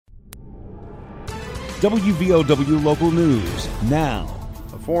WVOW Local News now.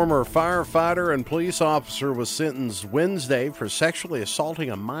 A former firefighter and police officer was sentenced Wednesday for sexually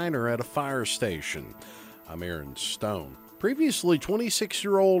assaulting a minor at a fire station. I'm Aaron Stone. Previously,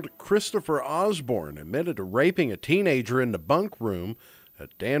 26-year-old Christopher Osborne admitted to raping a teenager in the bunk room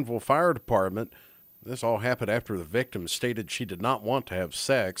at Danville Fire Department. This all happened after the victim stated she did not want to have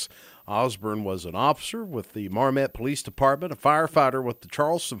sex. Osborne was an officer with the Marmet Police Department, a firefighter with the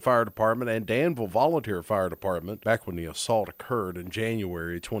Charleston Fire Department, and Danville Volunteer Fire Department back when the assault occurred in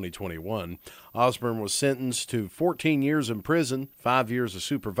January 2021. Osborne was sentenced to 14 years in prison, 5 years of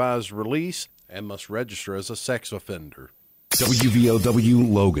supervised release, and must register as a sex offender. WVOW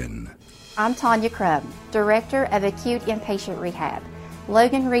Logan. I'm Tanya Crum, Director of Acute Inpatient Rehab.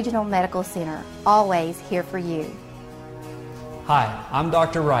 Logan Regional Medical Center, always here for you. Hi, I'm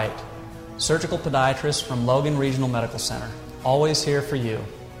Dr. Wright, surgical podiatrist from Logan Regional Medical Center, always here for you.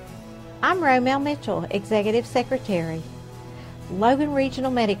 I'm Romel Mitchell, Executive Secretary. Logan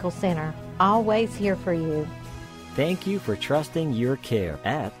Regional Medical Center, always here for you. Thank you for trusting your care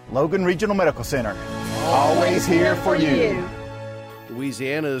at Logan Regional Medical Center, always here for you.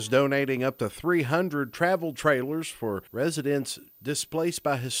 Louisiana is donating up to 300 travel trailers for residents displaced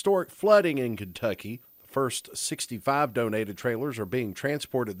by historic flooding in Kentucky. The first 65 donated trailers are being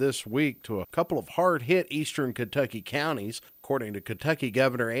transported this week to a couple of hard-hit eastern Kentucky counties. According to Kentucky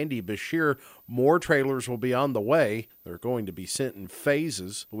Governor Andy Beshear, more trailers will be on the way. They're going to be sent in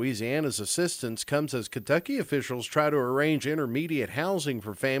phases. Louisiana's assistance comes as Kentucky officials try to arrange intermediate housing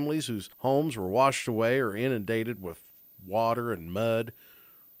for families whose homes were washed away or inundated with water and mud.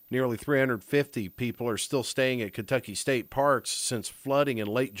 Nearly 350 people are still staying at Kentucky State Parks since flooding in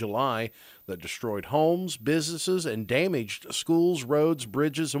late July that destroyed homes, businesses, and damaged schools, roads,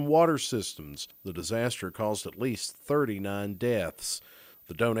 bridges, and water systems. The disaster caused at least 39 deaths.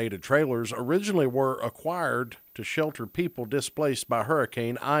 The donated trailers originally were acquired to shelter people displaced by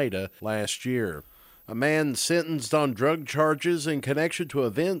Hurricane Ida last year. A man sentenced on drug charges in connection to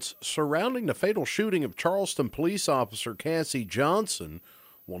events surrounding the fatal shooting of Charleston police officer Cassie Johnson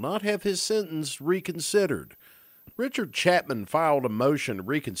will not have his sentence reconsidered. Richard Chapman filed a motion to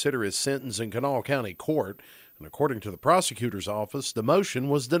reconsider his sentence in Kanawha County Court, and according to the prosecutor's office, the motion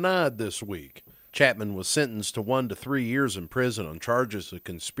was denied this week. Chapman was sentenced to 1 to 3 years in prison on charges of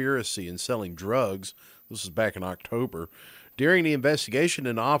conspiracy and selling drugs. This is back in October. During the investigation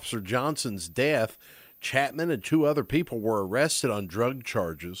into Officer Johnson's death, Chapman and 2 other people were arrested on drug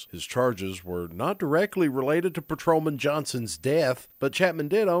charges. His charges were not directly related to Patrolman Johnson's death, but Chapman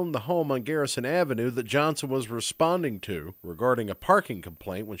did own the home on Garrison Avenue that Johnson was responding to regarding a parking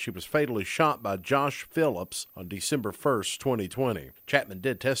complaint when she was fatally shot by Josh Phillips on December 1st, 2020. Chapman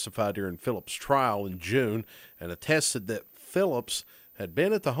did testify during Phillips' trial in June and attested that Phillips had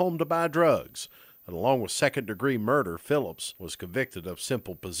been at the home to buy drugs. And along with second-degree murder, Phillips was convicted of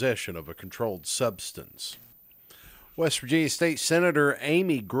simple possession of a controlled substance. West Virginia State Senator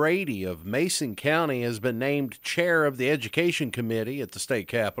Amy Grady of Mason County has been named chair of the Education Committee at the state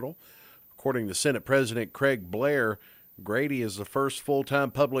capitol. According to Senate President Craig Blair, Grady is the first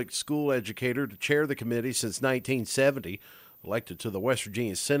full-time public school educator to chair the committee since 1970. Elected to the West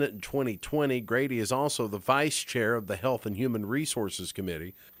Virginia Senate in 2020, Grady is also the vice chair of the Health and Human Resources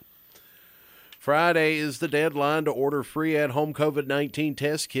Committee. Friday is the deadline to order free at-home COVID-19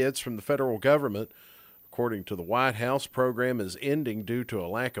 test kits from the federal government. According to the White House, program is ending due to a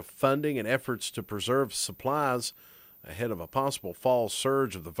lack of funding and efforts to preserve supplies. Ahead of a possible fall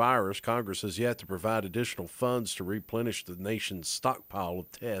surge of the virus, Congress has yet to provide additional funds to replenish the nation's stockpile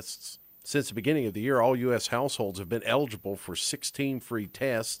of tests. Since the beginning of the year, all U.S. households have been eligible for 16 free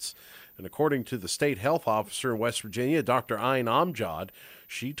tests. And according to the state health officer in West Virginia, Dr. Ayn Amjad,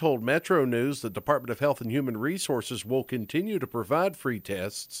 she told Metro News the Department of Health and Human Resources will continue to provide free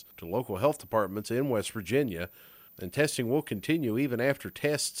tests to local health departments in West Virginia, and testing will continue even after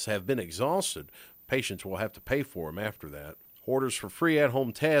tests have been exhausted. Patients will have to pay for them after that. Orders for free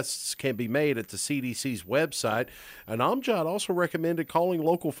at-home tests can be made at the CDC's website, and Amjad also recommended calling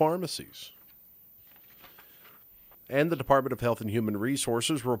local pharmacies. And the Department of Health and Human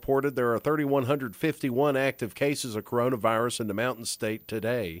Resources reported there are 3,151 active cases of coronavirus in the Mountain State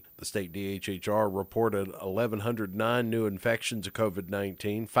today. The state DHHR reported 1,109 new infections of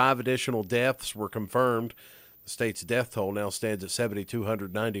COVID-19. 5 additional deaths were confirmed. The state's death toll now stands at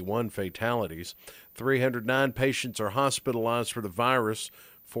 7,291 fatalities. 309 patients are hospitalized for the virus.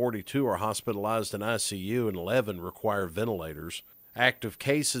 42 are hospitalized in ICU, and 11 require ventilators. Active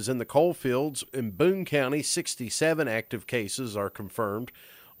cases in the coal fields. In Boone County, 67 active cases are confirmed.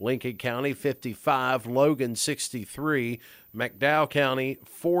 Lincoln County, 55. Logan, 63. McDowell County,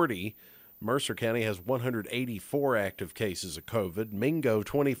 40. Mercer County has 184 active cases of COVID. Mingo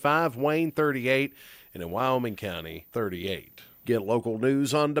 25, Wayne 38, and in Wyoming County 38. Get local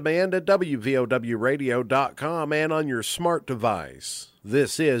news on demand at WVOWradio.com and on your smart device.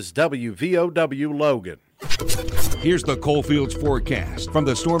 This is WVOW Logan. Here's the Coalfields forecast from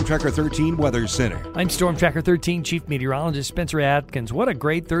the Storm Tracker 13 Weather Center. I'm Storm Tracker 13 Chief Meteorologist Spencer Atkins. What a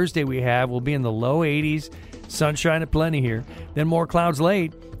great Thursday we have. We'll be in the low 80s, sunshine aplenty here. Then more clouds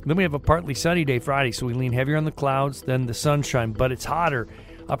late. Then we have a partly sunny day Friday, so we lean heavier on the clouds than the sunshine, but it's hotter,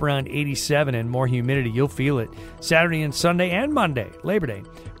 up around 87 and more humidity. You'll feel it. Saturday and Sunday and Monday, Labor Day,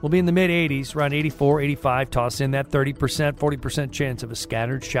 we'll be in the mid-80s, around 84, 85. Toss in that 30%, 40% chance of a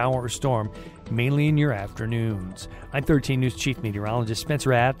scattered shower or storm, mainly in your afternoons. I'm 13 News Chief Meteorologist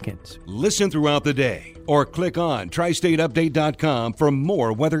Spencer Atkins. Listen throughout the day or click on tristateupdate.com for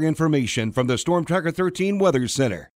more weather information from the Storm Tracker 13 Weather Center.